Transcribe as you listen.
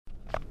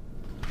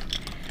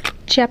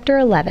Chapter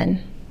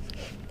 11.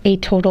 A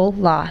total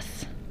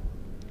loss.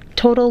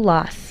 Total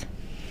loss.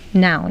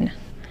 Noun.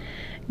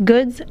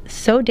 Goods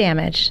so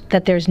damaged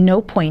that there's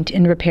no point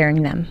in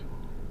repairing them,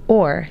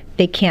 or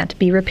they can't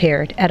be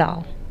repaired at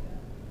all.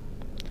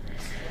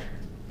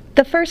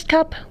 The first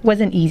cup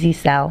was an easy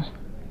sell.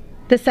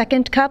 The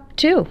second cup,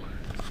 too.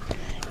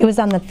 It was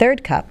on the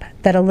third cup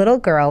that a little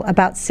girl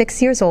about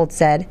 6 years old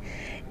said,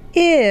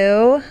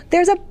 "Ew,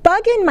 there's a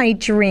bug in my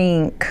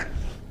drink."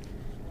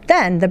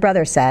 Then the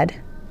brother said,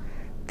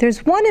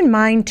 "There's one in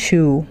mine,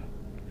 too."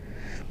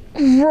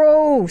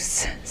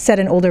 "Gross," said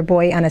an older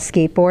boy on a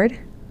skateboard.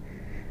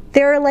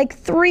 "There are like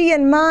 3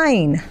 in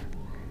mine."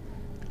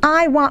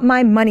 "I want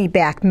my money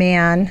back,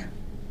 man,"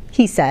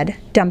 he said,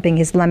 dumping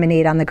his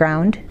lemonade on the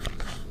ground.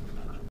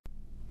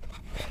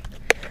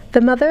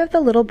 The mother of the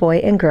little boy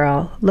and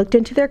girl looked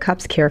into their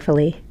cups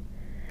carefully.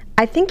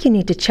 "I think you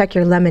need to check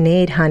your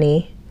lemonade,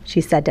 honey," she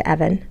said to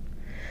Evan.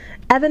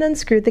 Evan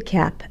unscrewed the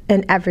cap,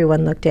 and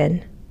everyone looked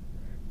in.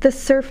 The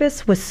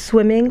surface was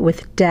swimming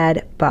with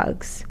dead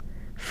bugs,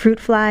 fruit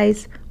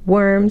flies,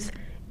 worms,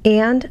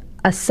 and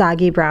a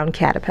soggy brown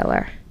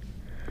caterpillar.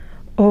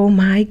 "Oh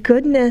my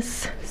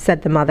goodness,"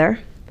 said the mother.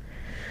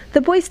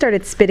 The boy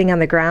started spitting on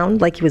the ground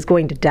like he was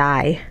going to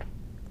die.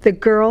 The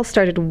girl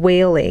started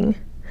wailing.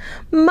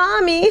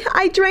 "Mommy,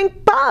 I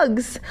drank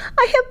bugs!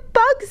 I have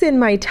bugs in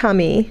my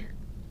tummy!"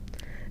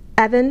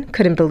 Evan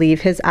couldn't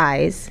believe his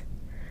eyes.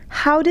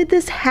 How did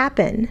this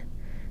happen?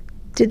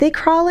 Did they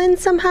crawl in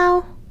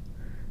somehow?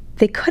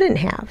 They couldn't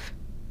have.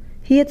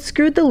 He had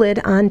screwed the lid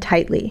on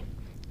tightly.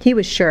 He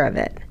was sure of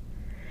it.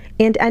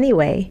 And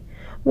anyway,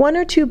 1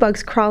 or 2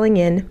 bugs crawling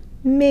in,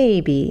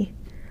 maybe.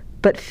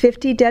 But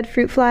 50 dead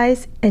fruit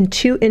flies and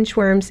 2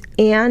 inchworms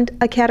and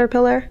a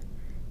caterpillar?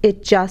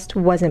 It just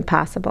wasn't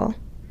possible.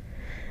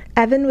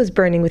 Evan was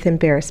burning with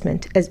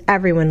embarrassment as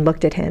everyone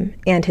looked at him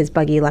and his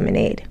buggy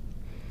lemonade.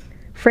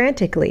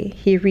 Frantically,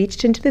 he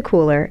reached into the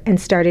cooler and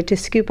started to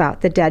scoop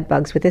out the dead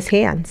bugs with his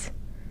hands.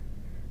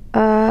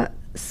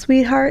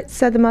 Sweetheart,"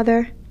 said the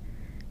mother,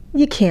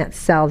 "you can't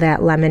sell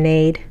that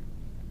lemonade."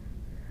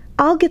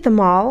 "I'll get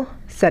them all,"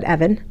 said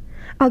Evan.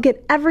 "I'll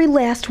get every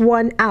last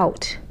one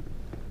out."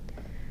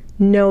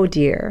 "No,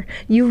 dear,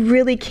 you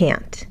really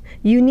can't.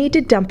 You need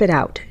to dump it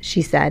out,"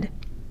 she said.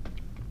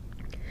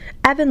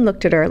 Evan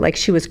looked at her like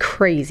she was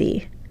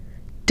crazy.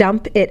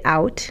 Dump it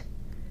out?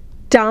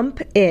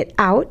 Dump it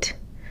out?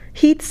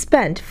 He'd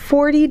spent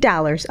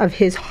 $40 of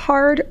his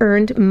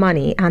hard-earned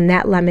money on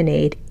that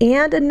lemonade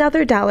and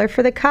another $1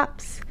 for the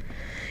cups.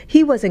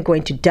 He wasn't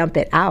going to dump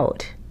it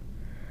out.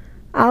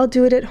 "I'll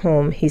do it at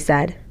home," he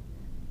said.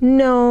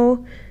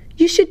 "No,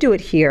 you should do it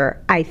here,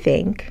 I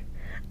think.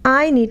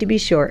 I need to be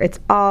sure it's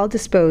all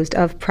disposed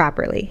of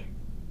properly."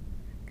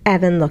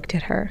 Evan looked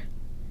at her.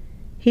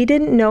 He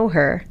didn't know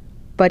her,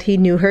 but he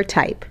knew her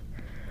type.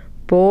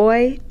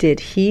 Boy, did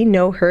he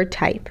know her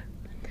type.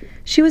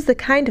 She was the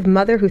kind of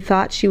mother who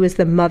thought she was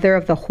the mother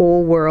of the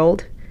whole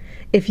world.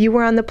 If you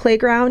were on the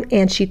playground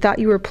and she thought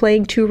you were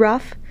playing too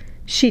rough,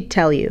 she'd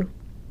tell you.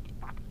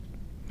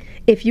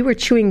 If you were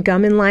chewing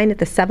gum in line at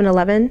the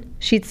 7-Eleven,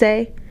 she'd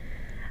say,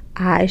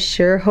 "I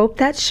sure hope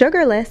that's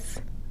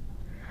sugarless."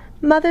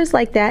 Mothers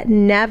like that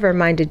never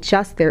minded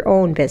just their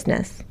own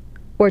business,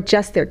 or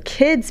just their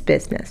kids'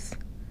 business.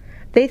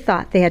 They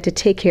thought they had to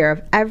take care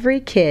of every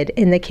kid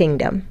in the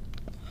kingdom.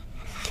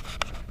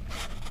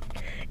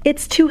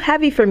 "It's too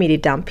heavy for me to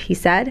dump," he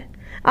said.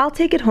 "I'll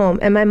take it home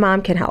and my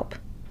mom can help."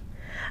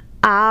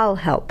 "I'll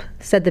help,"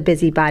 said the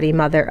busybody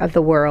mother of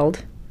the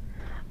world.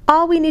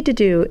 "All we need to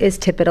do is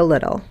tip it a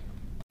little."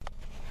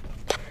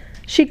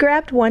 She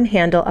grabbed one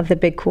handle of the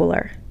big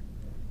cooler.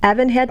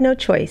 Evan had no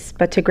choice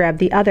but to grab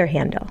the other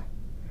handle.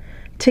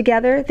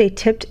 Together they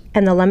tipped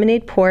and the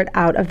lemonade poured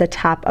out of the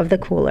top of the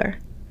cooler.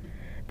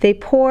 They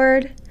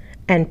poured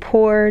and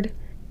poured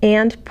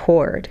and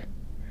poured.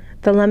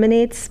 The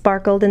lemonade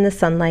sparkled in the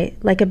sunlight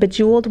like a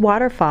bejeweled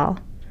waterfall,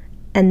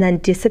 and then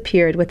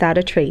disappeared without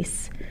a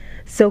trace,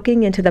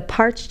 soaking into the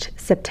parched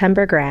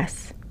September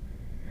grass.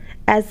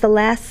 As the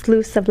last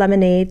sluice of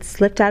lemonade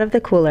slipped out of the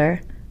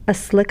cooler, a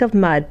slick of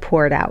mud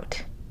poured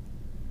out.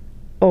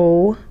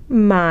 "Oh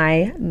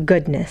my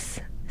goodness,"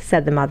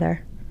 said the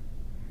mother.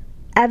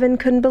 Evan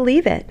couldn't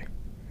believe it.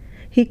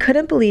 He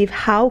couldn't believe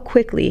how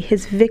quickly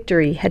his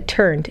victory had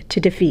turned to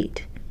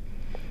defeat.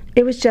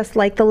 It was just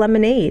like the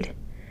lemonade.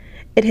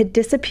 It had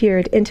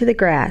disappeared into the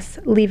grass,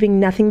 leaving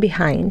nothing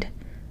behind.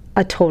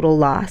 A total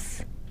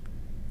loss.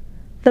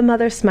 The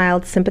mother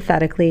smiled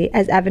sympathetically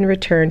as Evan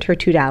returned her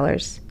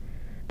 $2.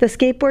 The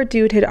skateboard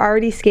dude had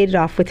already skated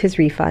off with his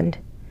refund.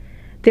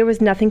 There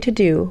was nothing to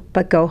do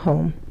but go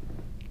home.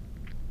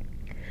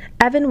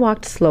 Evan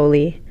walked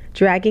slowly,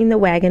 dragging the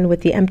wagon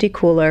with the empty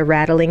cooler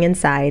rattling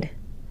inside.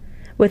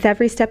 With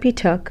every step he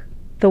took,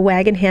 the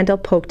wagon handle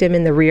poked him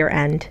in the rear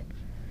end.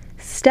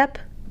 Step,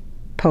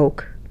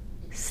 poke,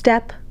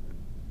 step,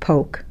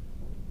 poke.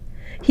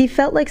 He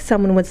felt like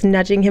someone was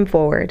nudging him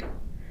forward.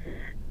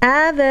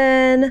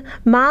 "Evan,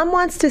 Mom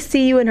wants to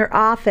see you in her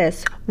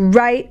office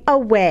right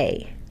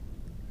away."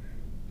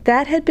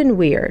 That had been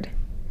weird.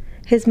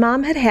 His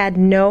mom had had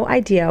no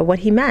idea what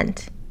he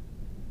meant.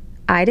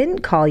 "I didn't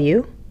call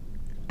you."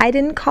 "I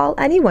didn't call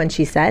anyone,"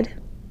 she said.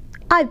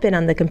 "I've been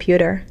on the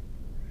computer."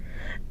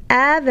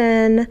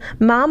 "Evan,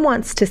 Mom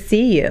wants to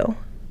see you."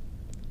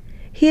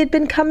 He had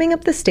been coming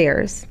up the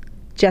stairs.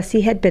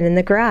 Jessie had been in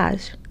the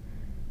garage.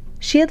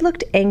 She had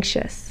looked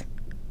anxious.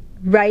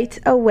 "Right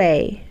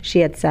away,"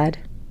 she had said.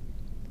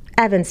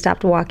 Evan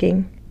stopped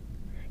walking.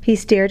 He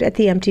stared at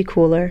the empty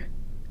cooler.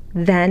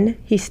 Then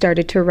he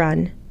started to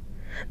run.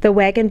 The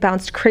wagon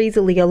bounced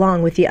crazily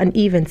along with the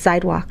uneven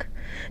sidewalk.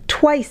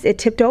 Twice it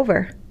tipped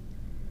over.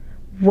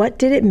 What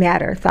did it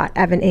matter, thought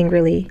Evan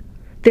angrily.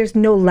 There's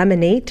no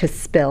lemonade to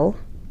spill.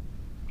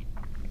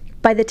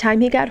 By the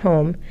time he got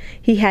home,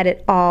 he had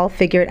it all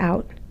figured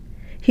out.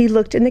 He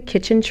looked in the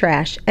kitchen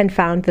trash and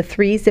found the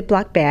 3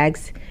 Ziploc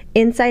bags,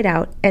 inside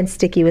out and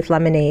sticky with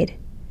lemonade.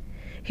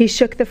 He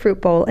shook the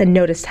fruit bowl and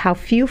noticed how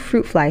few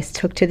fruit flies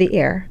took to the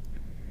air.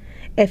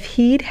 If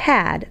he'd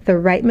had the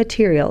right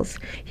materials,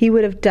 he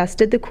would have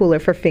dusted the cooler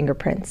for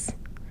fingerprints.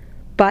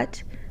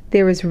 But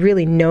there was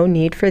really no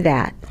need for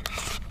that.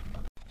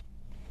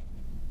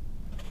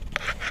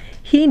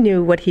 He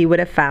knew what he would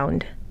have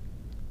found.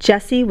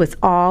 Jessie was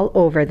all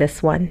over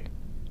this one.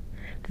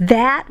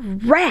 "That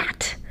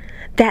rat!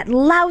 That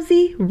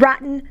lousy,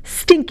 rotten,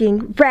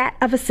 stinking rat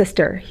of a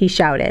sister!" he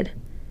shouted.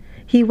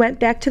 He went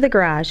back to the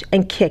garage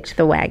and kicked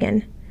the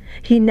wagon.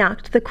 He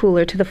knocked the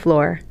cooler to the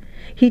floor.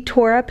 He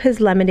tore up his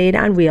lemonade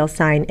on wheel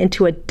sign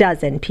into a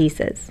dozen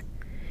pieces.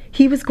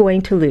 He was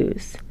going to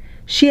lose.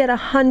 She had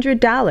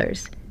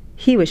 $100.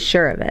 He was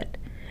sure of it.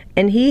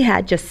 And he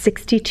had just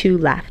 62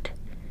 left.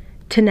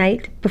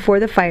 Tonight, before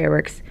the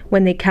fireworks,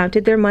 when they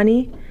counted their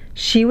money,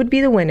 she would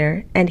be the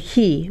winner and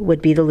he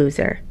would be the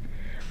loser.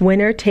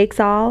 Winner takes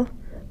all,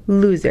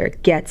 loser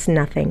gets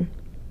nothing.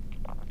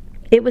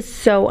 It was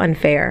so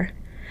unfair.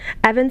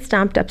 Evan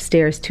stomped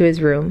upstairs to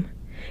his room.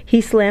 He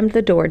slammed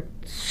the door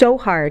so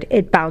hard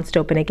it bounced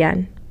open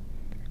again.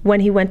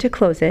 When he went to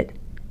close it,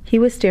 he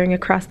was staring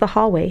across the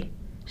hallway,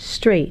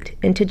 straight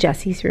into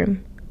Jessie's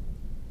room.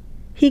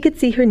 He could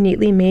see her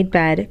neatly made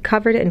bed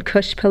covered in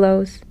cush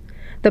pillows,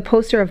 the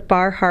poster of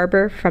Bar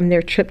Harbor from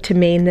their trip to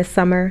Maine this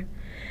summer,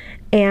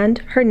 and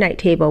her night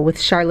table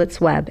with Charlotte's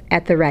Web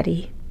at the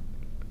ready.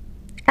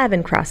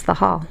 Evan crossed the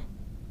hall,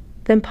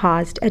 then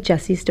paused at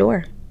Jessie's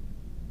door.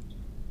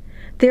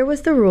 There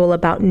was the rule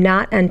about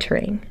not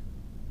entering.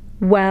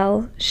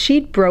 Well,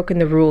 she'd broken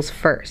the rules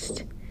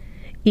first.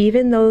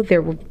 Even though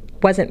there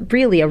wasn't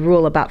really a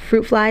rule about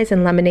fruit flies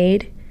and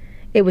lemonade,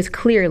 it was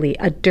clearly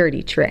a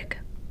dirty trick.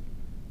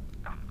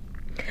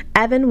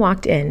 Evan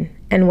walked in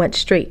and went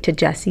straight to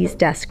Jessie's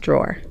desk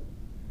drawer.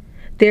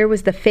 There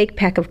was the fake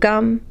pack of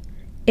gum,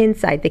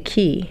 inside the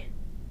key.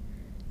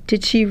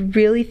 Did she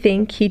really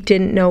think he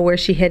didn't know where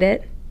she hid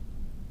it?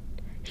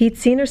 He'd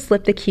seen her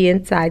slip the key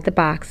inside the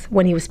box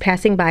when he was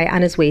passing by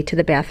on his way to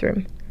the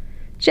bathroom.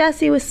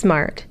 Jessie was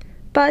smart,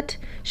 but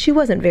she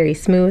wasn't very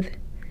smooth.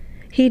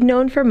 He'd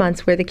known for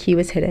months where the key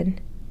was hidden.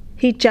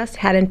 He just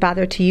hadn't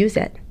bothered to use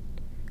it.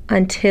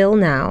 Until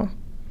now.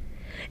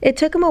 It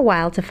took him a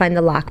while to find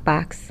the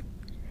lockbox.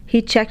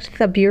 He checked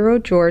the bureau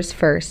drawers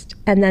first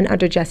and then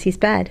under Jessie's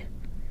bed.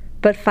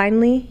 But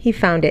finally he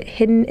found it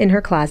hidden in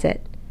her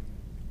closet.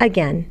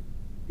 Again,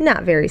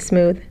 not very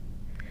smooth.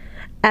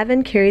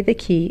 Evan carried the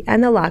key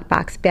and the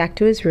lockbox back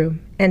to his room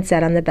and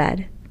sat on the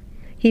bed.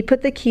 He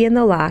put the key in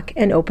the lock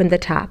and opened the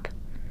top.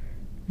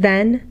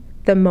 Then,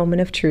 the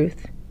moment of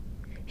truth.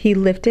 He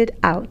lifted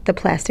out the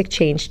plastic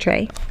change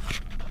tray.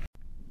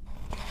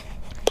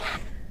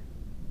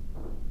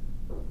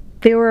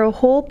 There were a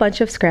whole bunch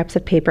of scraps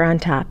of paper on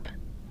top,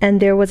 and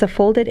there was a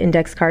folded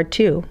index card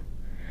too.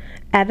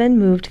 Evan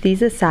moved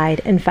these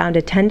aside and found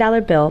a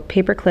 $10 bill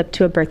paper-clipped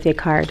to a birthday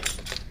card.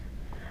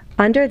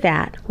 Under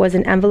that was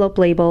an envelope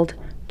labeled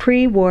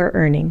Pre-War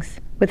Earnings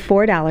with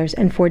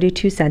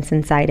 $4.42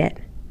 inside it.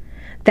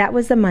 That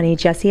was the money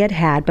Jessie had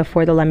had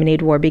before the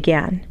Lemonade War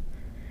began.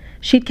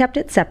 She'd kept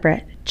it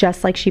separate,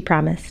 just like she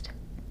promised.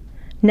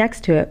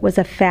 Next to it was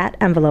a fat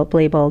envelope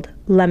labeled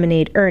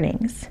Lemonade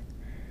Earnings.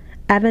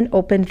 Evan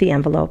opened the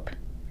envelope.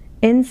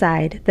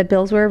 Inside, the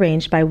bills were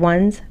arranged by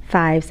 1s,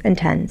 5s, and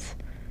 10s.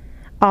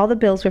 All the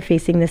bills were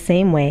facing the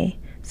same way,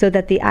 so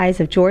that the eyes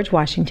of George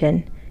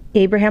Washington,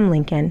 Abraham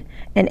Lincoln,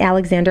 and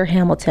Alexander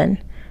Hamilton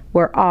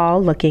were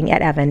all looking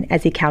at Evan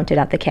as he counted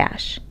out the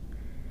cash.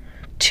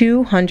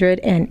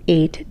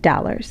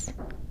 $208.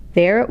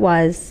 There it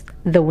was,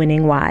 the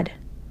winning wad.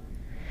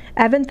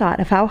 Evan thought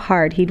of how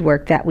hard he'd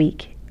worked that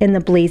week, in the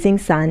blazing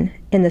sun,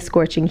 in the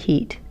scorching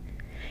heat.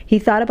 He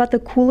thought about the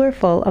cooler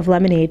full of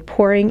lemonade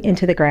pouring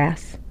into the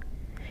grass.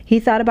 He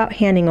thought about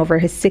handing over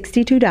his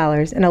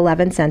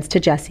 $62.11 to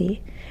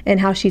Jessie, and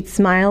how she'd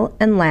smile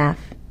and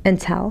laugh and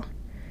tell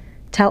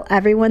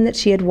everyone that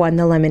she had won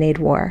the Lemonade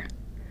War.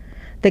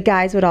 The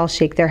guys would all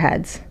shake their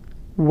heads.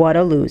 What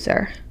a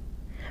loser.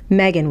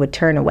 Megan would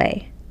turn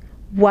away.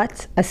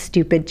 What a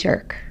stupid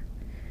jerk.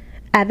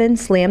 Evan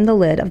slammed the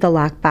lid of the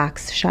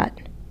lockbox shut.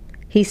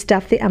 He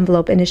stuffed the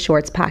envelope in his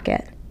shorts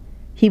pocket.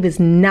 He was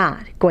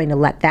not going to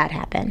let that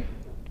happen.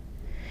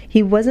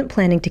 He wasn't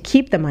planning to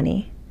keep the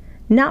money,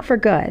 not for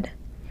good,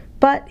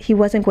 but he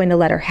wasn't going to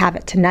let her have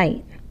it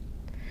tonight.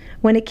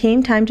 When it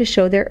came time to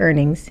show their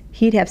earnings,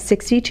 he'd have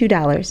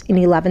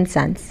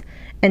 $62.11,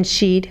 and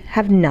she'd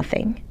have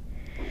nothing.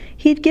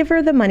 He'd give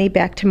her the money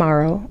back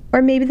tomorrow,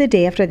 or maybe the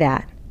day after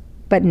that,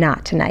 but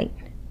not tonight.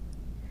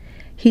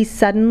 He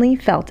suddenly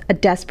felt a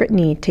desperate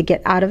need to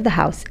get out of the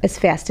house as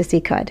fast as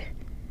he could.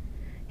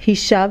 He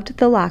shoved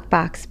the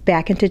lockbox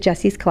back into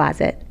Jessie's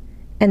closet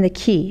and the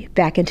key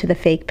back into the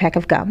fake pack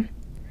of gum.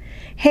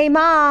 "Hey,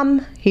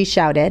 Mom," he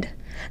shouted,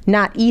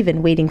 not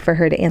even waiting for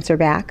her to answer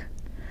back.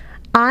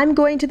 "I'm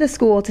going to the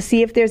school to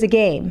see if there's a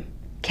game,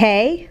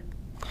 'kay?"